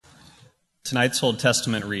Tonight's Old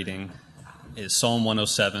Testament reading is Psalm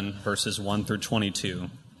 107, verses 1 through 22.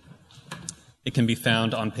 It can be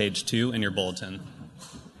found on page 2 in your bulletin.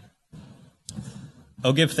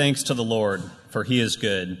 Oh, give thanks to the Lord, for he is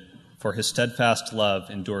good, for his steadfast love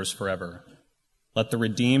endures forever. Let the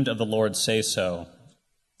redeemed of the Lord say so,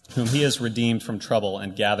 whom he has redeemed from trouble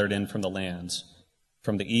and gathered in from the lands,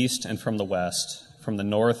 from the east and from the west, from the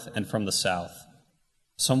north and from the south.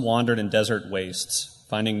 Some wandered in desert wastes,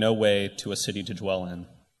 finding no way to a city to dwell in.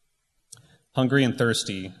 Hungry and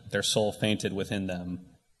thirsty, their soul fainted within them.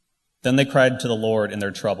 Then they cried to the Lord in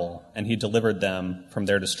their trouble, and he delivered them from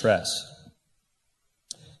their distress.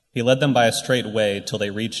 He led them by a straight way till they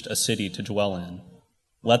reached a city to dwell in.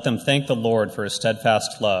 Let them thank the Lord for his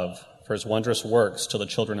steadfast love, for his wondrous works to the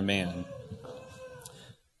children of man.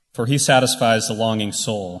 For he satisfies the longing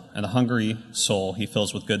soul, and the hungry soul he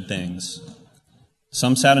fills with good things.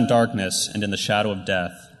 Some sat in darkness and in the shadow of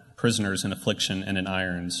death, prisoners in affliction and in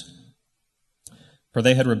irons. For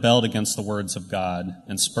they had rebelled against the words of God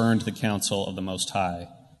and spurned the counsel of the Most High.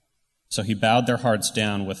 So he bowed their hearts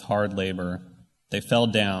down with hard labor. They fell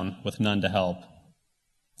down with none to help.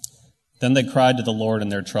 Then they cried to the Lord in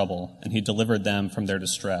their trouble, and he delivered them from their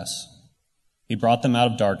distress. He brought them out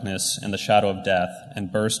of darkness and the shadow of death and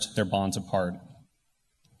burst their bonds apart.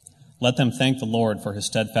 Let them thank the Lord for his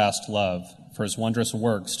steadfast love, for his wondrous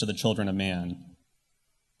works to the children of man.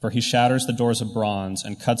 For he shatters the doors of bronze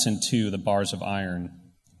and cuts in two the bars of iron.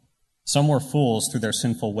 Some were fools through their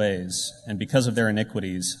sinful ways, and because of their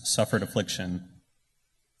iniquities suffered affliction.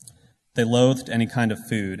 They loathed any kind of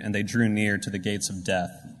food, and they drew near to the gates of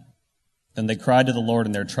death. Then they cried to the Lord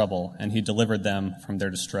in their trouble, and he delivered them from their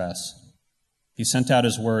distress. He sent out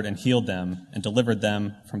his word and healed them, and delivered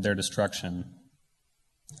them from their destruction.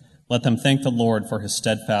 Let them thank the Lord for his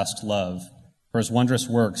steadfast love, for his wondrous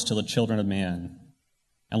works to the children of man.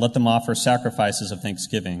 And let them offer sacrifices of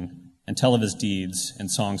thanksgiving, and tell of his deeds in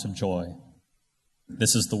songs of joy.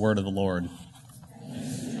 This is the word of the Lord.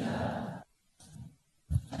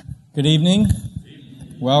 Good evening.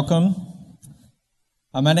 Welcome.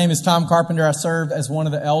 My name is Tom Carpenter. I serve as one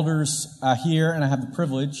of the elders here, and I have the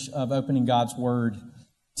privilege of opening God's Word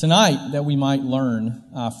tonight that we might learn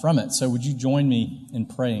from it. So would you join me in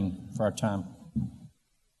praying for our time?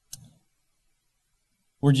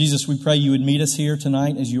 Lord Jesus, we pray you would meet us here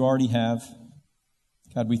tonight as you already have.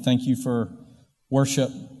 God, we thank you for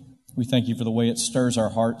worship. We thank you for the way it stirs our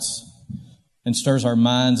hearts and stirs our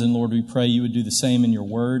minds. And Lord, we pray you would do the same in your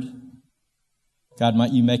word. God,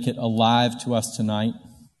 might you make it alive to us tonight.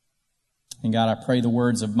 And God, I pray the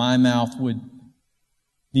words of my mouth would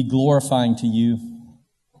be glorifying to you.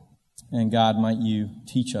 And God, might you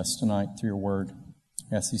teach us tonight through your word.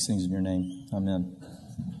 I ask these things in your name. Amen.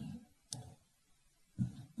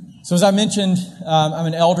 So as I mentioned, I'm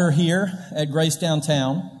an elder here at Grace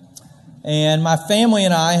Downtown. And my family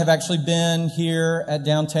and I have actually been here at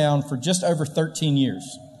downtown for just over 13 years,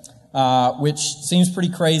 which seems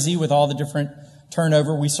pretty crazy with all the different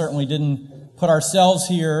turnover. We certainly didn't put ourselves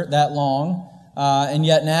here that long. And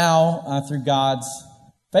yet now, through God's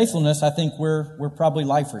faithfulness, I think we're probably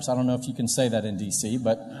lifers. I don't know if you can say that in D.C.,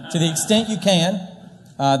 but to the extent you can,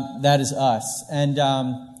 that is us. And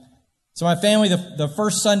so my family, the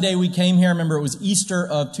first Sunday we came here, I remember it was Easter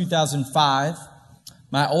of 2005.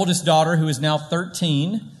 My oldest daughter, who is now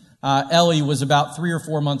 13, Ellie, was about 3 or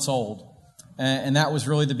 4 months old. And that was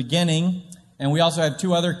really the beginning. And we also have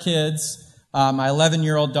 2 other kids, my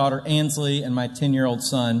 11-year-old daughter, Ansley, and my 10-year-old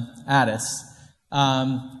son, Addis.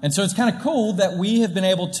 And so it's kind of cool that we have been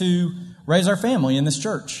able to raise our family in this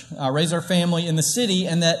church, raise our family in the city,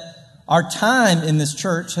 and that our time in this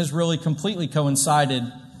church has really completely coincided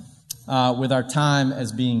with our time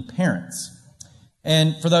as being parents.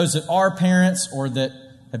 And for those that are parents or that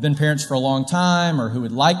have been parents for a long time or who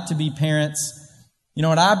would like to be parents, you know,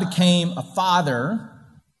 when I became a father,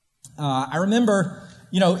 I remember,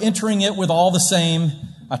 entering it with all the same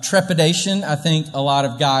trepidation. I think a lot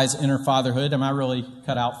of guys enter fatherhood. Am I really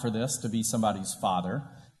cut out for this to be somebody's father?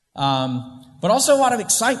 But also a lot of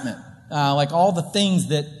excitement, like all the things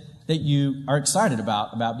that you are excited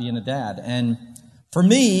about being a dad. And for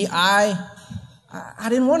me, I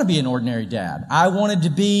didn't want to be an ordinary dad. I wanted to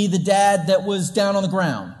be the dad that was down on the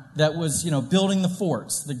ground, that was, building the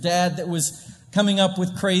forts, the dad that was coming up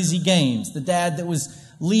with crazy games, the dad that was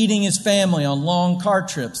leading his family on long car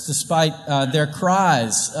trips despite their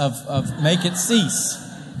cries of make it cease.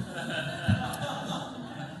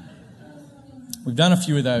 We've done a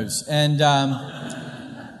few of those.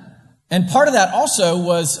 And part of that also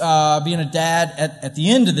was being a dad at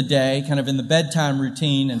the end of the day, kind of in the bedtime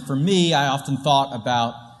routine. And for me, I often thought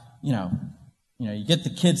about, You get the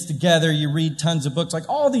kids together, you read tons of books, like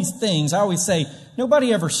all these things. I always say,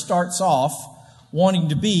 nobody ever starts off wanting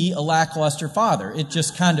to be a lackluster father. It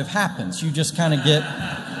just kind of happens. You just kind of get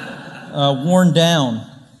worn down.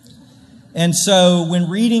 And so when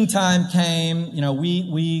reading time came,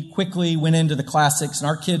 we quickly went into the classics, and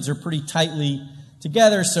our kids are pretty tightly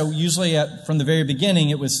together. So usually from the very beginning,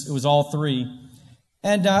 it was all three.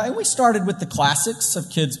 And we started with the classics of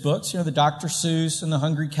kids' books, the Dr. Seuss and the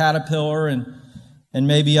Hungry Caterpillar and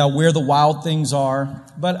maybe Where the Wild Things Are.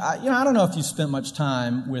 But, I don't know if you spent much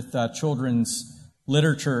time with children's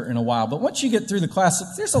literature in a while. But once you get through the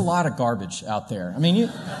classics, there's a lot of garbage out there. I mean,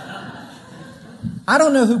 I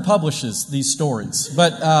don't know who publishes these stories,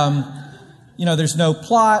 but, there's no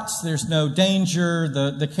plots, there's no danger,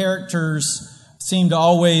 the characters seem to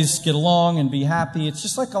always get along and be happy. It's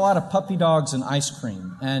just like a lot of puppy dogs and ice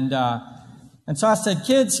cream. And so I said,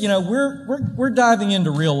 kids, we're diving into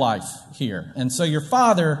real life here. And so your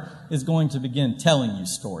father is going to begin telling you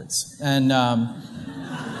stories. And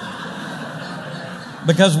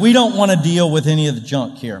because we don't want to deal with any of the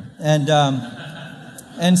junk here. And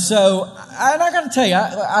so I got to tell you,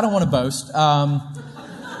 I don't want to boast,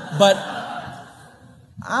 but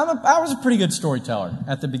I was a pretty good storyteller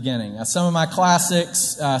at the beginning. Some of my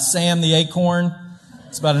classics, Sam the Acorn.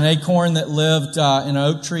 It's about an acorn that lived in an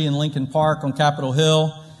oak tree in Lincoln Park on Capitol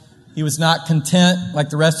Hill. He was not content, like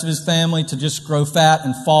the rest of his family, to just grow fat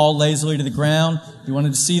and fall lazily to the ground. He wanted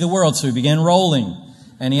to see the world, so he began rolling.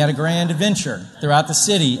 And he had a grand adventure throughout the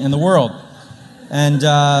city and the world. And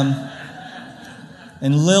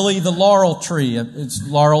Lily the laurel tree.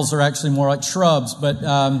 Laurels are actually more like shrubs, but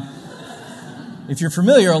if you're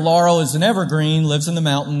familiar, a laurel is an evergreen, lives in the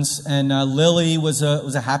mountains, and Lily was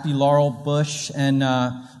a happy laurel bush and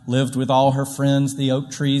lived with all her friends, the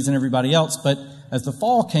oak trees and everybody else. But as the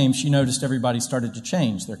fall came, she noticed everybody started to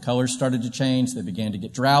change. Their colors started to change. They began to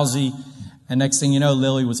get drowsy. And next thing you know,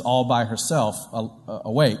 Lily was all by herself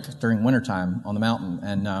awake during wintertime on the mountain.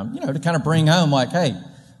 And, to kind of bring home like, hey,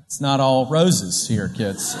 it's not all roses here,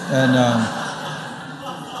 kids.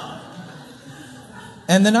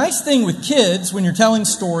 And the nice thing with kids when you're telling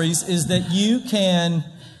stories is that you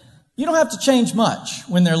don't have to change much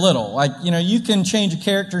when they're little. Like, you can change a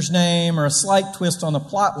character's name or a slight twist on the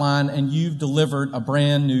plot line and you've delivered a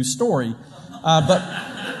brand new story.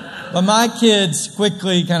 But my kids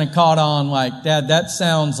quickly kind of caught on like, Dad, that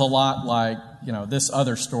sounds a lot like, this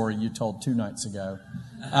other story you told 2 nights ago.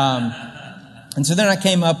 And so then I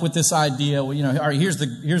came up with this idea. Well, all right, here's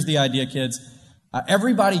the idea, kids.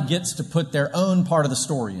 Everybody gets to put their own part of the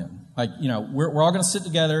story in. Like, we're all going to sit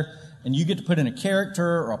together and you get to put in a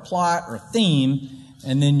character or a plot or a theme.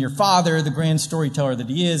 And then your father, the grand storyteller that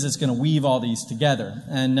he is going to weave all these together.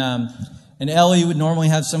 And Ellie would normally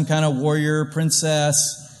have some kind of warrior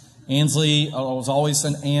princess. Ansley was always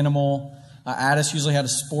an animal. Addis usually had a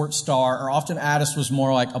sports star, or often Addis was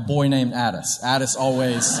more like a boy named Addis. Addis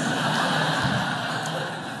always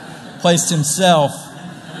placed himself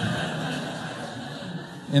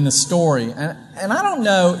in the story. And I don't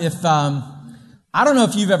know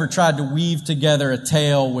if you've ever tried to weave together a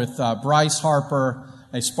tale with Bryce Harper,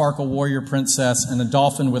 a sparkle warrior princess, and a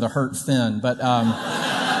dolphin with a hurt fin, but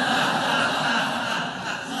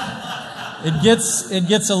it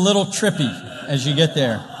gets a little trippy as you get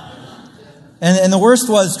there. And the worst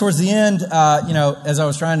was towards the end, as I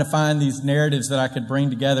was trying to find these narratives that I could bring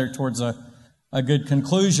together towards a good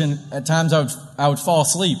conclusion, at times I would fall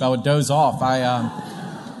asleep. I would doze off.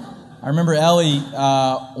 I remember Ellie,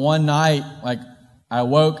 one night, like I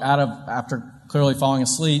woke after clearly falling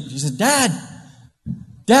asleep. She said, Dad,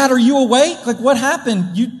 are you awake? Like, what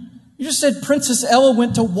happened? You just said Princess Ella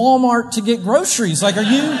went to Walmart to get groceries. Like,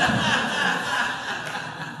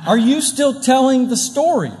 are you still telling the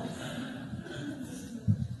story?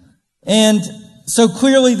 And so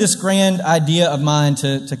clearly this grand idea of mine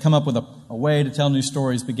to come up with a way to tell new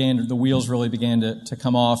stories the wheels really began to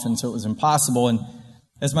come off, and so it was impossible. And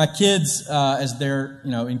as my kids, as their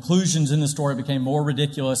inclusions in the story became more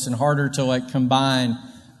ridiculous and harder to combine,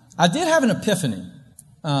 I did have an epiphany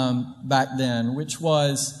back then, which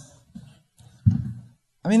was,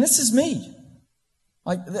 this is me.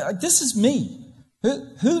 Like this is me.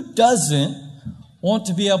 Who doesn't want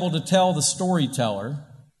to be able to tell the storyteller,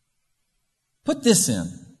 put this in.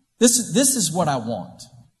 This is what I want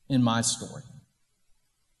in my story.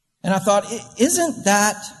 And I thought, isn't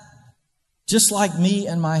that just like me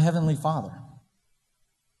and my Heavenly Father?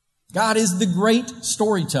 God is the great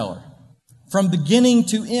storyteller. From beginning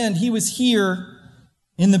to end, He was here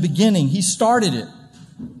in the beginning. He started it.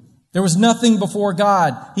 There was nothing before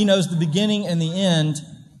God. He knows the beginning and the end.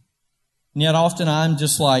 And yet often I'm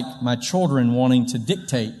just like my children wanting to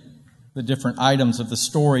dictate the different items of the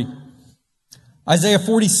story. Isaiah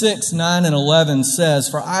 46, 9 and 11 says,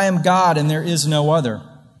 "For I am God and there is no other.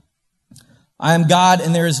 I am God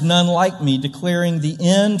and there is none like me, declaring the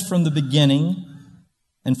end from the beginning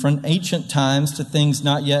and from ancient times to things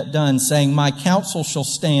not yet done, saying, my counsel shall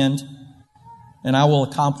stand and I will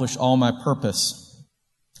accomplish all my purpose.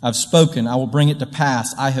 I've spoken, I will bring it to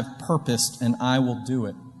pass. I have purposed and I will do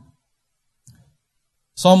it."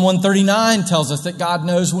 Psalm 139 tells us that God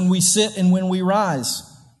knows when we sit and when we rise.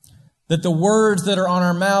 That the words that are on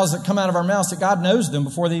our mouths, that come out of our mouths, that God knows them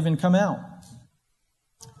before they even come out.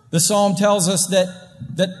 The psalm tells us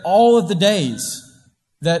that all of the days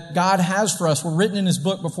that God has for us were written in His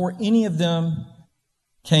book before any of them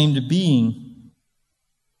came to being.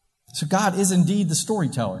 So God is indeed the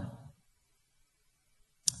storyteller.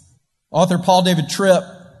 Author Paul David Tripp,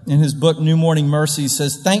 in his book New Morning Mercies,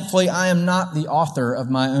 says, "Thankfully, I am not the author of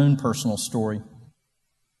my own personal story.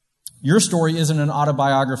 Your story isn't an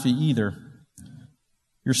autobiography either.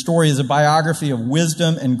 Your story is a biography of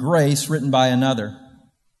wisdom and grace written by another.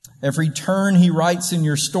 Every turn he writes in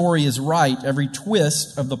your story is right. Every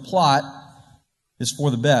twist of the plot is for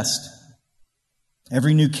the best.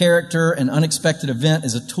 Every new character and unexpected event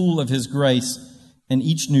is a tool of his grace, and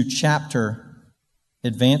each new chapter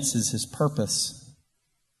advances his purpose."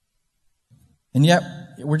 And yet,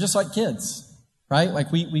 we're just like kids, right? Like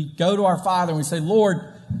we go to our Father and we say,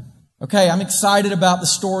 "Lord, okay, I'm excited about the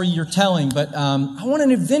story you're telling, but I want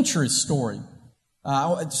an adventurous story.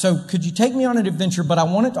 So could you take me on an adventure, but I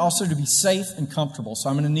want it also to be safe and comfortable. So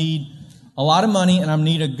I'm going to need a lot of money and I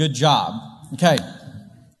need a good job. Okay,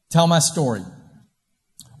 tell my story."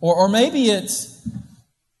 Or maybe it's,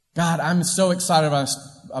 "God, I'm so excited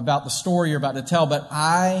about the story you're about to tell, but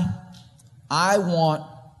I want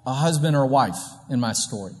a husband or a wife in my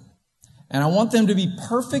story. And I want them to be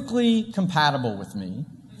perfectly compatible with me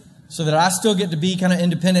so that I still get to be kind of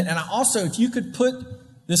independent. And I also, if you could put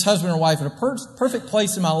this husband or wife at a perfect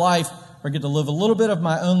place in my life where I get to live a little bit of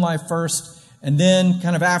my own life first, and then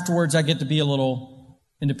kind of afterwards I get to be a little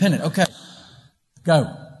independent. Okay,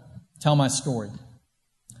 go. Tell my story."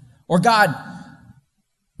 Or, "God,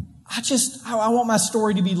 I want my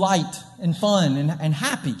story to be light and fun and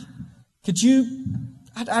happy. Could you,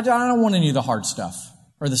 I don't want any of the hard stuff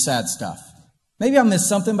or the sad stuff. Maybe I missed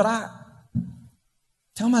something, but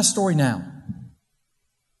tell my story now."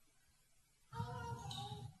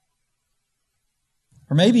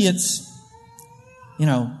 Or maybe it's,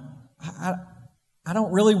 I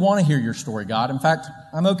don't really want to hear your story, God. In fact,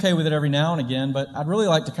 I'm okay with it every now and again, but I'd really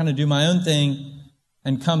like to kind of do my own thing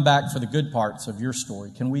and come back for the good parts of your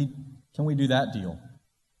story. Can we do that deal?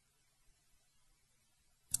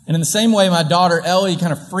 And in the same way, my daughter Ellie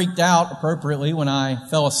kind of freaked out appropriately when I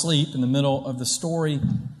fell asleep in the middle of the story.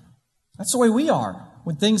 That's the way we are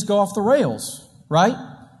when things go off the rails, right?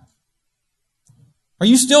 Are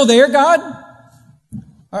you still there, God?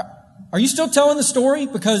 Are you still telling the story?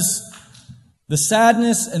 Because the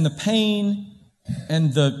sadness and the pain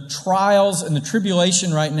and the trials and the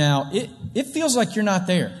tribulation right now, it feels like you're not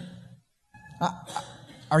there.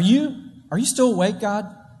 Are you still awake,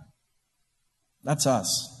 God? That's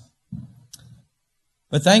us.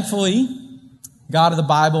 But thankfully, God of the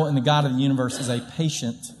Bible and the God of the universe is a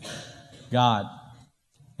patient God.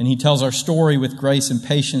 And He tells our story with grace and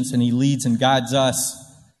patience, and He leads and guides us,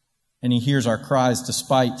 and He hears our cries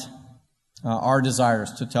despite our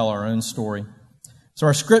desires to tell our own story. So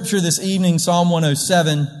our scripture this evening, Psalm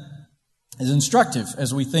 107, is instructive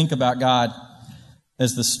as we think about God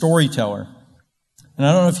as the storyteller. And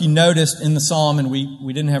I don't know if you noticed in the psalm, and we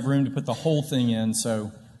didn't have room to put the whole thing in,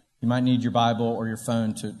 so you might need your Bible or your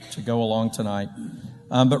phone to go along tonight.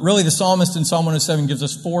 But really the psalmist in Psalm 107 gives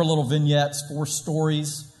us 4 little vignettes, 4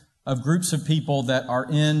 stories of groups of people that are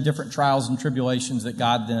in different trials and tribulations that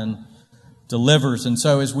God then delivers. And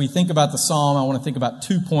so as we think about the psalm, I want to think about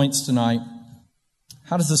 2 points tonight.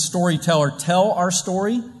 How does the storyteller tell our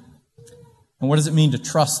story? And what does it mean to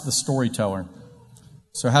trust the storyteller?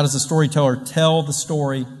 So how does the storyteller tell the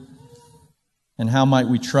story? And how might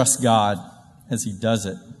we trust God as He does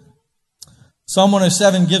it? Psalm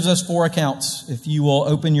 107 gives us 4 accounts. If you will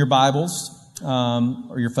open your Bibles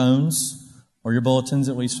or your phones or your bulletins,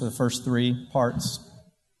 at least for the first 3 parts.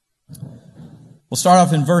 We'll start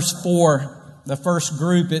off in verse 4. The first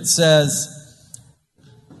group, it says,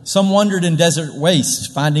 "Some wandered in desert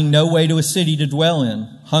waste, finding no way to a city to dwell in.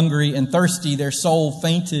 Hungry and thirsty, their soul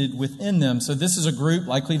fainted within them." So this is a group,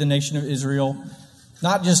 likely the nation of Israel,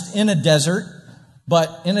 not just in a desert,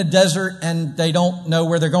 but in a desert and they don't know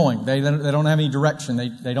where they're going. They don't have any direction.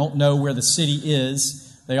 They don't know where the city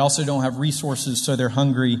is. They also don't have resources, so they're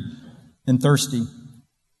hungry and thirsty.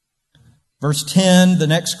 Verse 10, the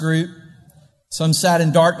next group, some sat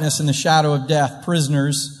in darkness in the shadow of death,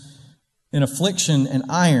 prisoners in affliction and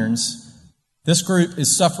irons. This group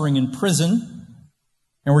is suffering in prison.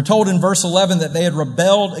 And we're told in verse 11 that they had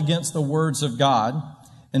rebelled against the words of God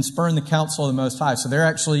and spurned the counsel of the Most High. So they're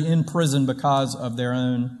actually in prison because of their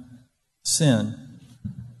own sin.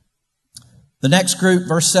 The next group,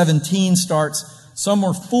 verse 17 starts, some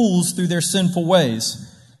were fools through their sinful ways,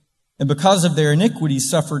 and because of their iniquities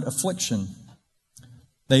suffered affliction.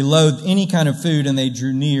 They loathed any kind of food, and they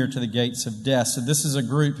drew near to the gates of death. So this is a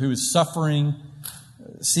group who is suffering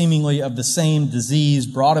seemingly of the same disease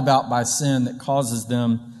brought about by sin that causes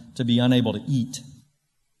them to be unable to eat.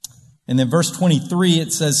 And then verse 23,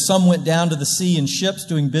 it says, some went down to the sea in ships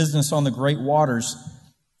doing business on the great waters.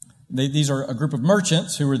 These are a group of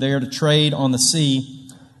merchants who were there to trade on the sea.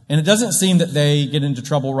 And it doesn't seem that they get into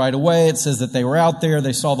trouble right away. It says that they were out there,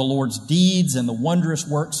 they saw the Lord's deeds and the wondrous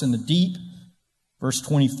works in the deep. Verse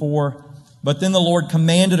 24, but then the Lord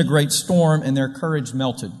commanded a great storm and their courage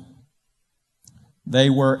melted. They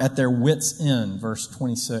were at their wits' end, verse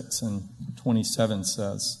 26 and 27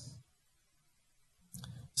 says.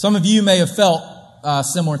 Some of you may have felt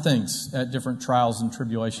similar things at different trials and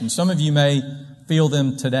tribulations. Some of you may feel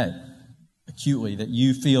them today, acutely, that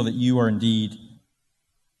you feel that you are indeed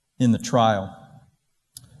in the trial.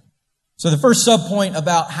 So the first subpoint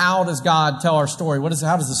about how does God tell our story? How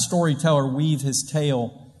does the storyteller weave his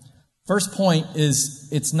tale? First point is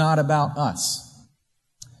it's not about us.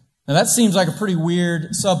 Now that seems like a pretty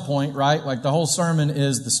weird subpoint, right? Like the whole sermon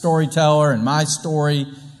is the storyteller and my story,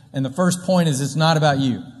 and the first point is it's not about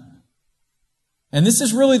you. And this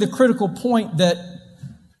is really the critical point that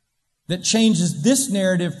changes this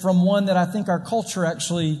narrative from one that I think our culture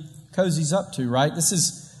actually cozies up to, right? This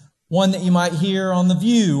is one that you might hear on The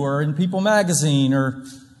View or in People magazine or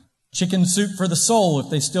Chicken Soup for the Soul, if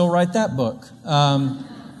they still write that book.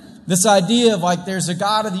 This idea of like there's a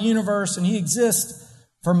God of the universe and he exists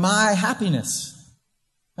for my happiness.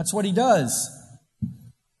 That's what he does.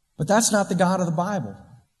 But that's not the God of the Bible.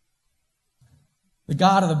 The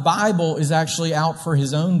God of the Bible is actually out for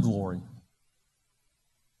his own glory.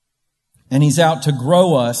 And he's out to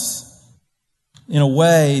grow us in a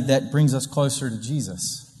way that brings us closer to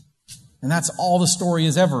Jesus. And that's all the story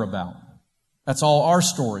is ever about. That's all our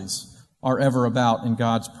stories are ever about in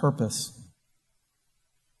God's purpose.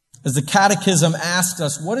 As the Catechism asks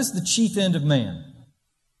us, what is the chief end of man?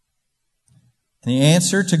 And the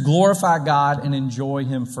answer, to glorify God and enjoy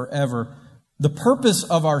him forever. The purpose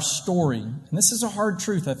of our story, and this is a hard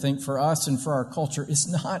truth, I think, for us and for our culture, is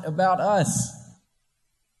not about us.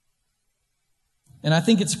 And I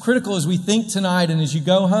think it's critical as we think tonight and as you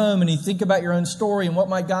go home and you think about your own story and what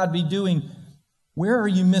might God be doing, where are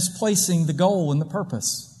you misplacing the goal and the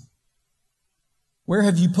purpose? Where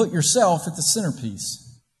have you put yourself at the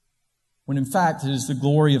centerpiece? When in fact it is the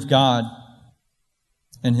glory of God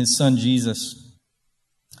and his Son Jesus.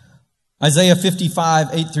 Isaiah 55,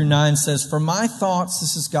 8 through 9 says, for my thoughts,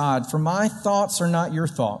 this is God, for my thoughts are not your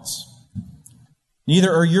thoughts.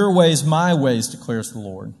 Neither are your ways my ways, declares the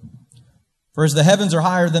Lord. For as the heavens are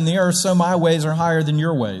higher than the earth, so my ways are higher than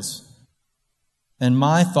your ways, and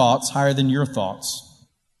my thoughts higher than your thoughts.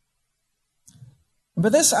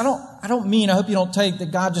 But this, I hope you don't take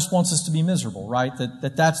that God just wants us to be miserable, right?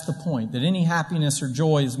 That's the point, that any happiness or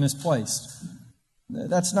joy is misplaced.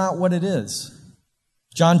 That's not what it is.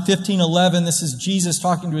 John 15:11, this is Jesus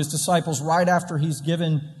talking to his disciples right after he's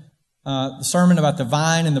given the sermon about the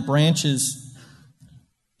vine and the branches.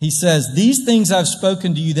 He says, these things I've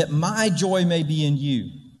spoken to you that my joy may be in you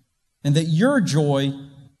and that your joy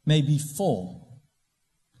may be full.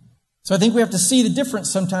 So I think we have to see the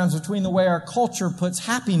difference sometimes between the way our culture puts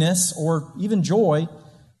happiness or even joy,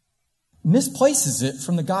 misplaces it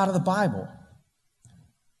from the God of the Bible.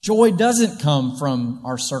 Joy doesn't come from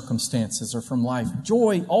our circumstances or from life.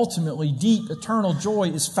 Joy, ultimately, deep, eternal joy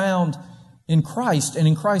is found in Christ and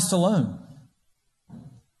in Christ alone.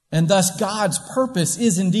 And thus God's purpose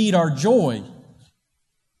is indeed our joy.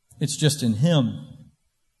 It's just in him.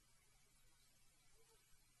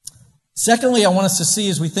 Secondly, I want us to see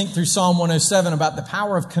as we think through Psalm 107 about the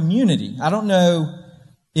power of community. I don't know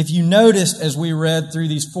if you noticed as we read through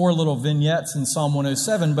these 4 little vignettes in Psalm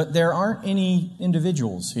 107, but there aren't any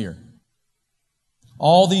individuals here.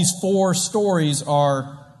 All these 4 stories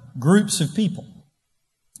are groups of people,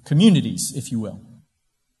 communities, if you will.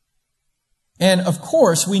 And of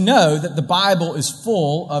course, we know that the Bible is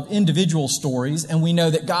full of individual stories, and we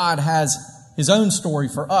know that God has his own story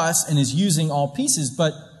for us and is using all pieces,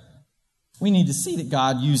 but we need to see that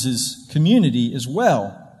God uses community as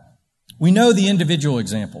well. We know the individual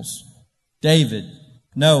examples. David,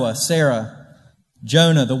 Noah, Sarah,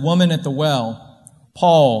 Jonah, the woman at the well,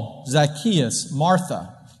 Paul, Zacchaeus,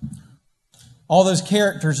 Martha. All those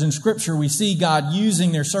characters in Scripture, we see God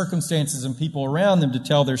using their circumstances and people around them to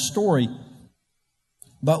tell their story.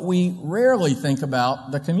 But we rarely think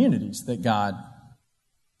about the communities that God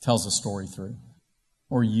tells a story through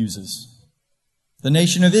or uses. The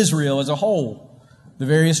nation of Israel as a whole, the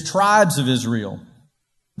various tribes of Israel,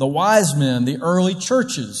 the wise men, the early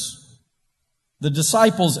churches, the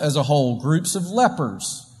disciples as a whole, groups of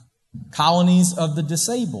lepers, colonies of the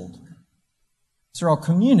disabled. These are all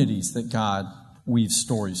communities that God weaves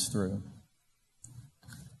stories through.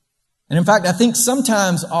 And in fact, I think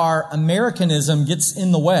sometimes our Americanism gets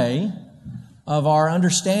in the way of our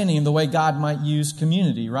understanding of the way God might use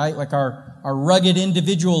community, right? Like our rugged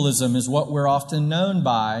individualism is what we're often known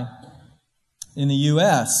by in the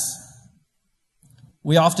U.S.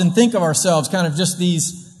 We often think of ourselves kind of just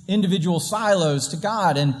these individual silos to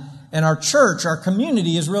God, and our church, our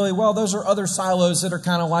community is really, well, those are other silos that are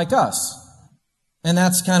kind of like us. And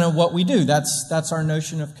that's kind of what we do. That's our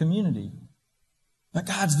notion of community. But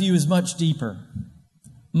God's view is much deeper,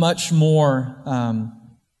 much more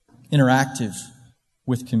interactive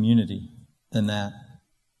with community than that.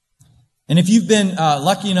 And if you've been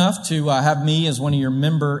lucky enough to have me as one of your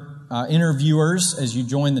member interviewers as you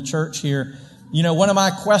join the church here, you know, one of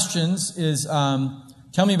my questions is,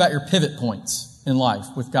 tell me about your pivot points in life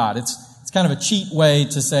with God. It's kind of a cheat way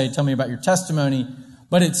to say, tell me about your testimony.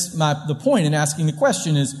 But the point in asking the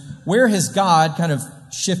question is, where has God kind of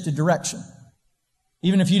shifted direction?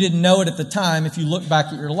 Even if you didn't know it at the time, if you look back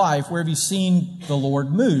at your life, where have you seen the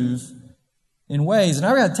Lord move in ways? And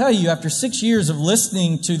I've got to tell you, after 6 years of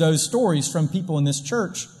listening to those stories from people in this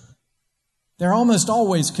church, they're almost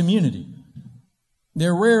always community.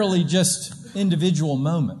 They're rarely just individual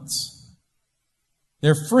moments.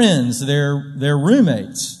 They're friends, they're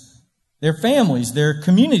roommates, they're families, they're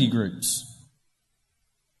community groups.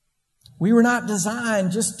 We were not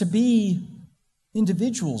designed just to be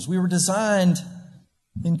individuals. We were designed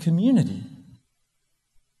in community.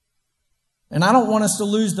 And I don't want us to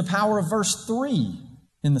lose the power of verse 3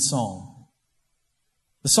 in the psalm.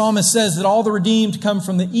 The psalmist says that all the redeemed come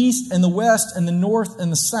from the east and the west and the north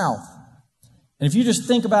and the south. And if you just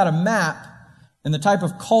think about a map and the type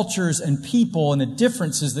of cultures and people and the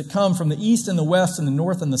differences that come from the east and the west and the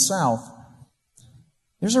north and the south,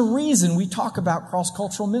 there's a reason we talk about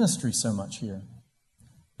cross-cultural ministry so much here.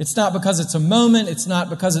 It's not because it's a moment. It's not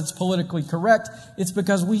because it's politically correct. It's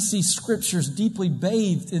because we see Scriptures deeply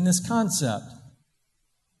bathed in this concept.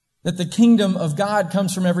 That the kingdom of God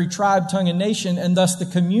comes from every tribe, tongue, and nation, and thus the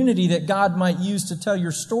community that God might use to tell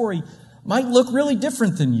your story might look really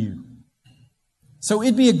different than you. So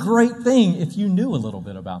it'd be a great thing if you knew a little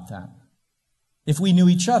bit about that. If we knew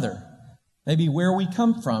each other. Maybe where we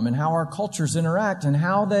come from and how our cultures interact and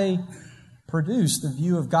how they produce the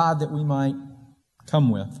view of God that we might come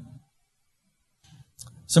with.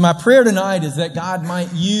 So my prayer tonight is that God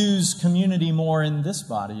might use community more in this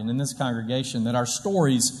body and in this congregation, that our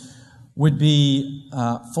stories would be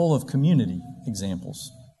full of community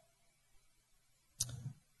examples.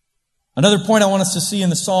 Another point I want us to see in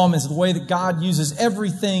the psalm is the way that God uses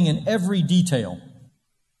everything and every detail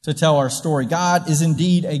to tell our story. God is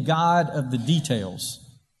indeed a God of the details.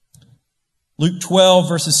 Luke 12,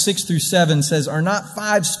 verses 6 through 7 says, "Are not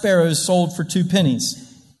 5 sparrows sold for 2 pennies?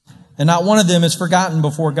 And not one of them is forgotten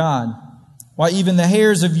before God. Why, even the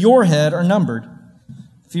hairs of your head are numbered.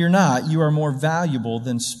 Fear not, you are more valuable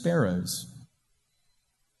than sparrows."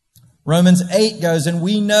 Romans 8 goes, "And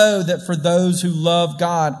we know that for those who love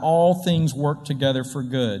God, all things work together for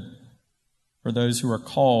good, for those who are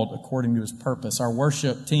called according to His purpose." Our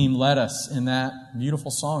worship team led us in that beautiful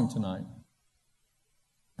song tonight,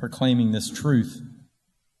 proclaiming this truth.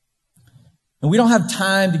 And we don't have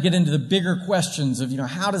time to get into the bigger questions of,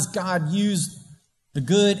 how does God use the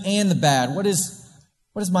good and the bad? What is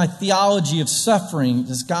my theology of suffering?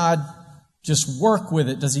 Does God just work with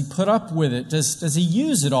it? Does He put up with it? Does He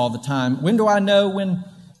use it all the time? When do I know when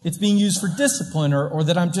it's being used for discipline or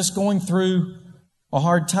that I'm just going through a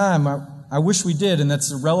hard time? I wish we did, and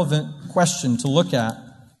that's a relevant question to look at.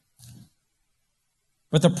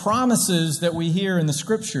 But the promises that we hear in the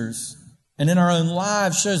Scriptures and in our own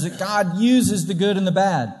lives shows that God uses the good and the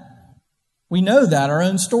bad. We know that. Our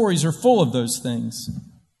own stories are full of those things.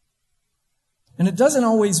 And it doesn't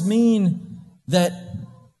always mean that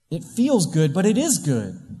it feels good, but it is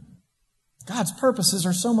good. God's purposes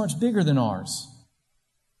are so much bigger than ours.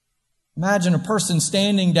 Imagine a person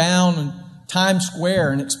standing down and Times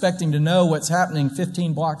Square and expecting to know what's happening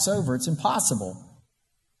 15 blocks over. It's impossible.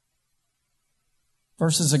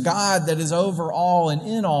 Versus a God that is over all and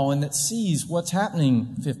in all and that sees what's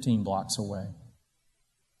happening 15 blocks away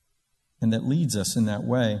and that leads us in that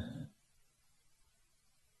way.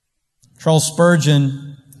 Charles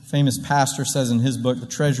Spurgeon, famous pastor, says in his book, The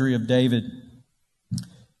Treasury of David,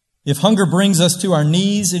 "If hunger brings us to our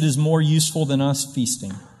knees, it is more useful than us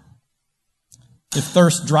feasting. If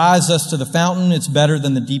thirst drives us to the fountain, it's better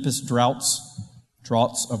than the deepest draughts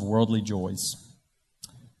of worldly joys.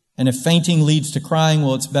 And if fainting leads to crying,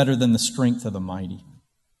 well, it's better than the strength of the mighty."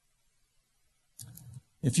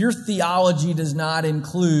 If your theology does not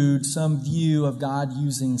include some view of God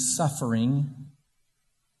using suffering,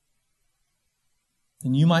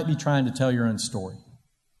 then you might be trying to tell your own story.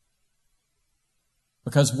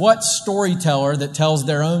 Because what storyteller that tells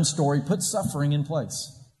their own story puts suffering in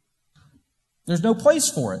place? There's no place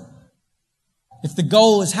for it. If the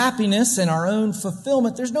goal is happiness and our own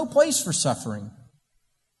fulfillment, there's no place for suffering.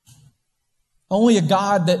 Only a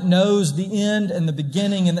God that knows the end and the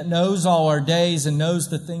beginning and that knows all our days and knows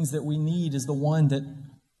the things that we need is the one that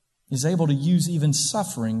is able to use even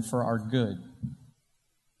suffering for our good.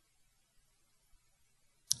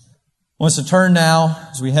 I want us to turn now,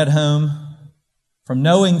 as we head home, from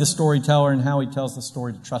knowing the storyteller and how he tells the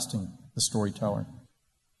story to trusting the storyteller.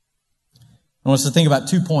 I want us to think about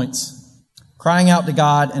 2 points: crying out to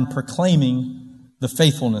God and proclaiming the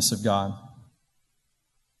faithfulness of God.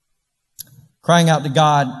 Crying out to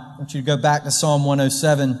God, I want you to go back to Psalm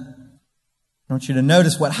 107. I want you to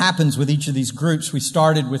notice what happens with each of these groups. We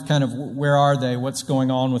started with kind of where are they, what's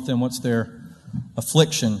going on with them, what's their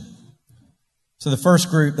affliction. So the first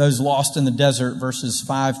group, those lost in the desert, verses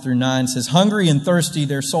 5 through 9, says, "Hungry and thirsty,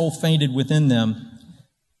 their soul fainted within them.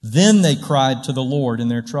 Then they cried to the Lord in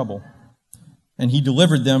their trouble, and He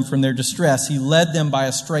delivered them from their distress. He led them by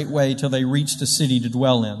a straight way till they reached a city to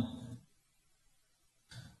dwell in."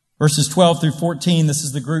 Verses 12 through 14, this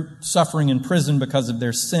is the group suffering in prison because of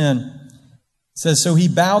their sin. It says, "So He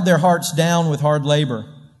bowed their hearts down with hard labor.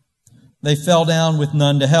 They fell down with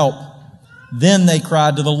none to help. Then they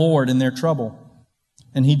cried to the Lord in their trouble,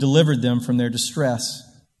 and He delivered them from their distress.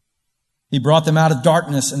 He brought them out of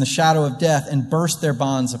darkness and the shadow of death and burst their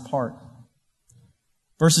bonds apart."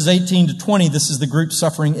 Verses 18 to 20, this is the group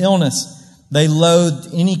suffering illness. "They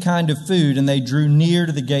loathed any kind of food, and they drew near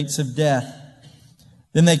to the gates of death.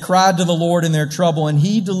 Then they cried to the Lord in their trouble, and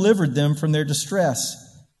He delivered them from their distress.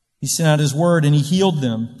 He sent out His word, and He healed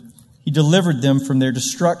them. He delivered them from their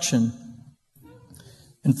destruction."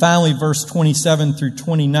 And finally, verse 27 through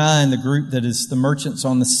 29, the group that is the merchants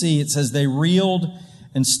on the sea, it says, "They reeled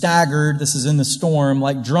and staggered," this is in the storm,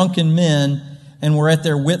 "like drunken men, and were at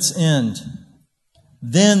their wits' end.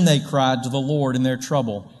 Then they cried to the Lord in their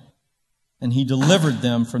trouble, and He delivered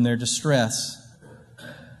them from their distress.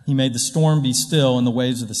 He made the storm be still, and the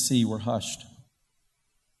waves of the sea were hushed."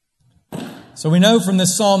 So we know from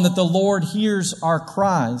this psalm that the Lord hears our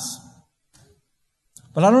cries.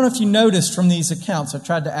 But I don't know if you noticed from these accounts, I've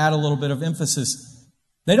tried to add a little bit of emphasis.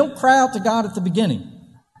 They don't cry out to God at the beginning.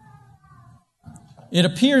 It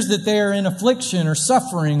appears that they are in affliction or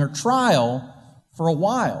suffering or trial for a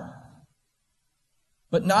while.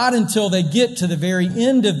 But not until they get to the very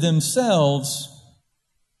end of themselves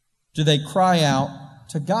do they cry out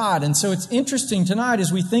to God. And so it's interesting tonight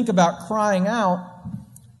as we think about crying out,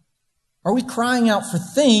 are we crying out for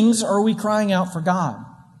things or are we crying out for God?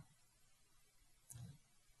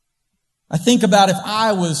 I think about if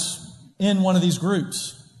I was in one of these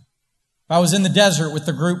groups. If I was in the desert with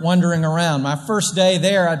the group wandering around, my first day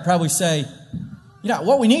there, I'd probably say,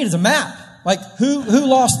 what we need is a map. Like, who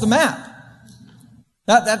lost the map?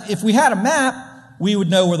 That if we had a map, we would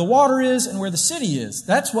know where the water is and where the city is.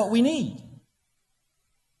 That's what we need.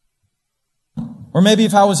 Or maybe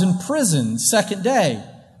if I was in prison, second day,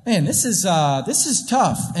 man, this is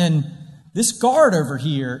tough. And this guard over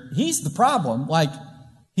here, he's the problem. Like,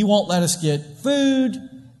 he won't let us get food,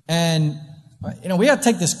 and we got to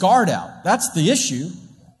take this guard out. That's the issue.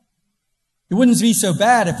 It wouldn't be so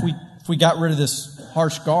bad if we got rid of this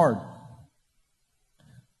harsh guard.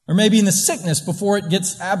 Or maybe in the sickness before it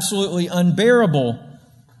gets absolutely unbearable.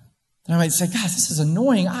 And I might say, God, this is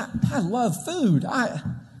annoying. I love food. I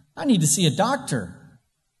need to see a doctor.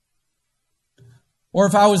 Or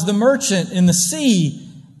if I was the merchant in the sea,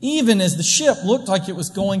 even as the ship looked like it was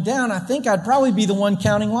going down, I think I'd probably be the one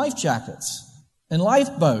counting life jackets and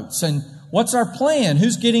lifeboats. And what's our plan?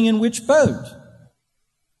 Who's getting in which boat?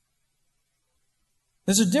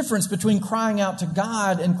 There's a difference between crying out to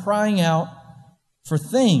God and crying out for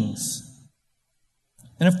things.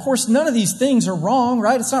 And of course, none of these things are wrong,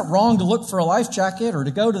 right? It's not wrong to look for a life jacket or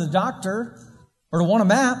to go to the doctor or to want a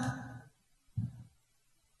map.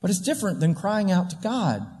 But it's different than crying out to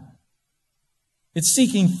God. It's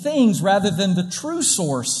seeking things rather than the true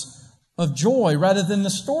source of joy, rather than the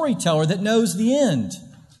storyteller that knows the end,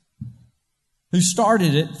 who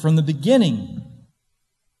started it from the beginning.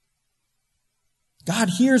 God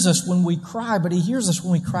hears us when we cry, but He hears us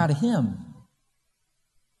when we cry to Him.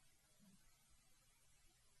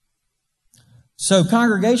 So,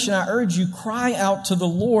 congregation, I urge you, cry out to the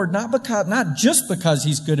Lord, not just because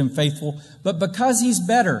He's good and faithful, but because He's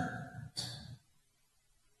better.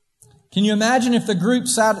 Can you imagine if the group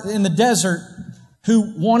sat in the desert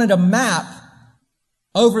who wanted a map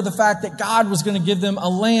over the fact that God was going to give them a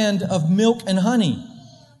land of milk and honey?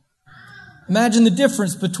 Imagine the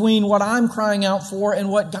difference between what I'm crying out for and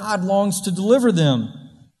what God longs to deliver them.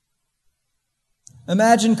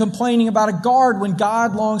 Imagine complaining about a guard when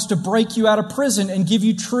God longs to break you out of prison and give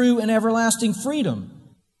you true and everlasting freedom.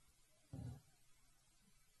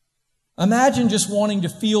 Imagine just wanting to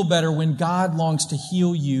feel better when God longs to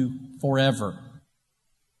heal you forever.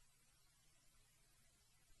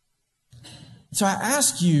 So I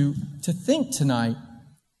ask you to think tonight,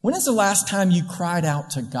 when is the last time you cried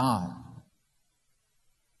out to God?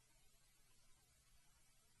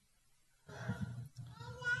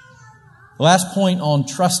 The last point on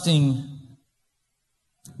trusting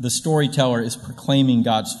the storyteller is proclaiming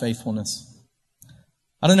God's faithfulness.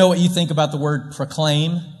 I don't know what you think about the word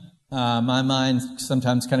proclaim. My mind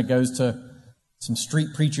sometimes kind of goes to some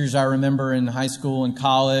street preachers I remember in high school and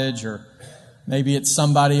college, or maybe it's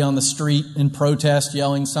somebody on the street in protest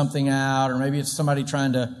yelling something out, or maybe it's somebody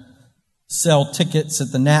trying to sell tickets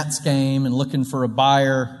at the Nats game and looking for a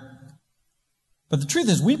buyer. But the truth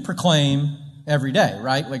is, we proclaim every day,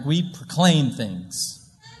 right? Like, we proclaim things.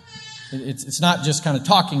 It's not just kind of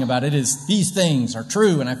talking about it. It is, these things are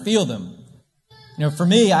true and I feel them. You know, for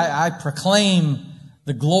me, I proclaim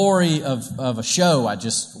the glory of a show I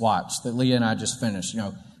just watched that Leah and I just finished. You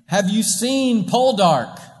know, have you seen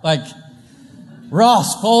Poldark? Like,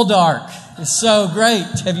 Ross Poldark is so great.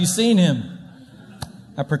 Have you seen him?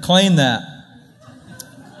 I proclaim that.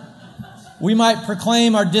 We might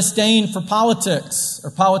proclaim our disdain for politics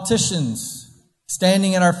or politicians,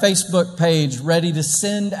 standing at our Facebook page ready to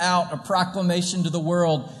send out a proclamation to the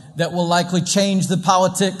world that will likely change the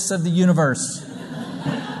politics of the universe.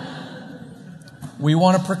 We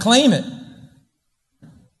want to proclaim it.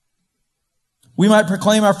 We might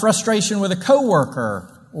proclaim our frustration with a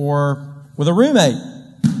coworker or with a roommate.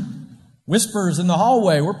 Whispers in the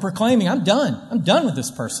hallway, we're proclaiming, I'm done. I'm done with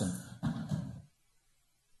this person.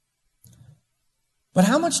 But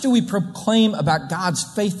how much do we proclaim about God's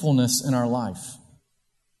faithfulness in our life?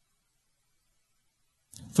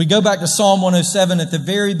 If we go back to Psalm 107 at the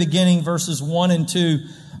very beginning, verses 1 and 2,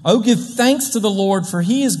 "Oh, give thanks to the Lord, for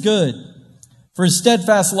He is good, for His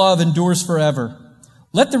steadfast love endures forever.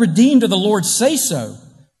 Let the redeemed of the Lord say so,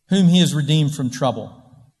 whom He has redeemed from trouble."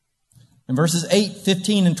 In verses 8,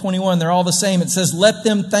 15, and 21, they're all the same. It says, "Let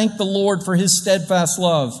them thank the Lord for His steadfast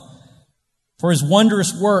love, for His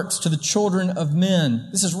wondrous works to the children of men."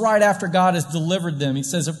 This is right after God has delivered them. He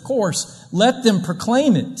says, of course, let them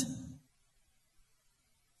proclaim it.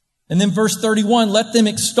 And then verse 31, "Let them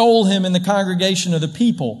extol Him in the congregation of the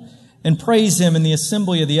people and praise Him in the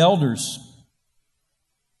assembly of the elders."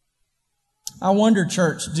 I wonder,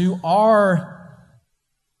 church, do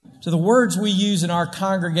the words we use in our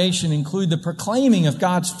congregation include the proclaiming of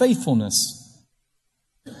God's faithfulness?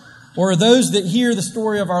 Or are those that hear the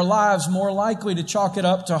story of our lives more likely to chalk it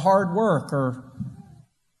up to hard work or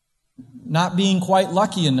not being quite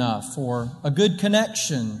lucky enough or a good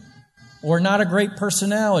connection or not a great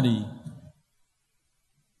personality?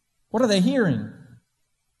 What are they hearing?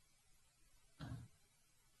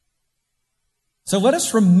 So let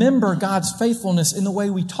us remember God's faithfulness in the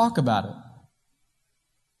way we talk about it.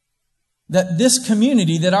 That this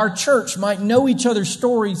community, that our church might know each other's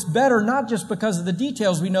stories better, not just because of the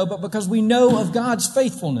details we know, but because we know of God's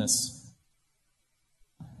faithfulness.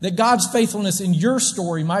 That God's faithfulness in your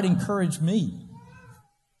story might encourage me.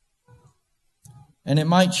 And it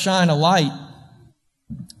might shine a light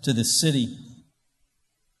to this city.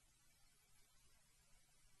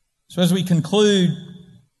 So as we conclude,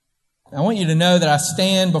 I want you to know that I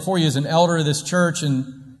stand before you as an elder of this church,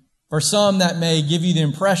 and for some that may give you the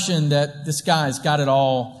impression that this guy's got it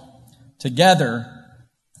all together.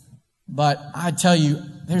 But I tell you,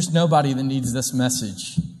 there's nobody that needs this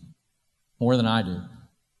message more than I do.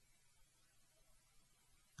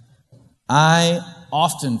 I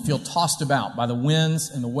often feel tossed about by the winds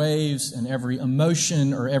and the waves and every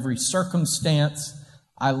emotion or every circumstance.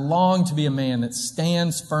 I long to be a man that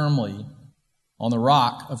stands firmly on the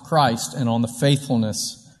rock of Christ and on the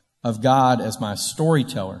faithfulness of God as my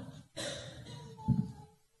storyteller.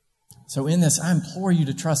 So in this, I implore you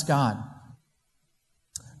to trust God.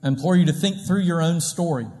 I implore you to think through your own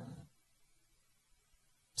story.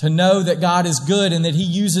 To know that God is good and that He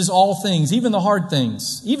uses all things, even the hard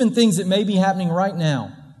things, even things that may be happening right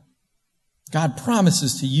now. God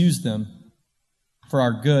promises to use them for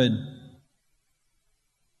our good.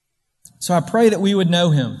 So I pray that we would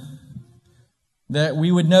know Him, that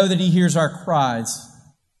we would know that He hears our cries,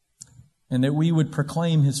 and that we would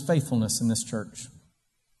proclaim His faithfulness in this church.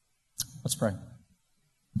 Let's pray.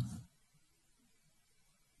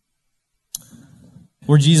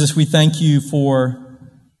 Lord Jesus, we thank You for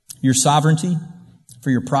Your sovereignty,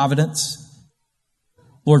 for Your providence.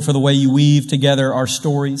 Lord, for the way You weave together our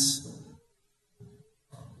stories.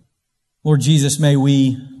 Lord Jesus, may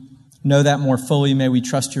we know that more fully. May we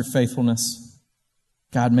trust Your faithfulness.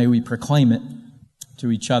 God, may we proclaim it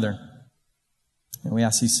to each other. And we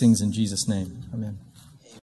ask these things in Jesus' name. Amen.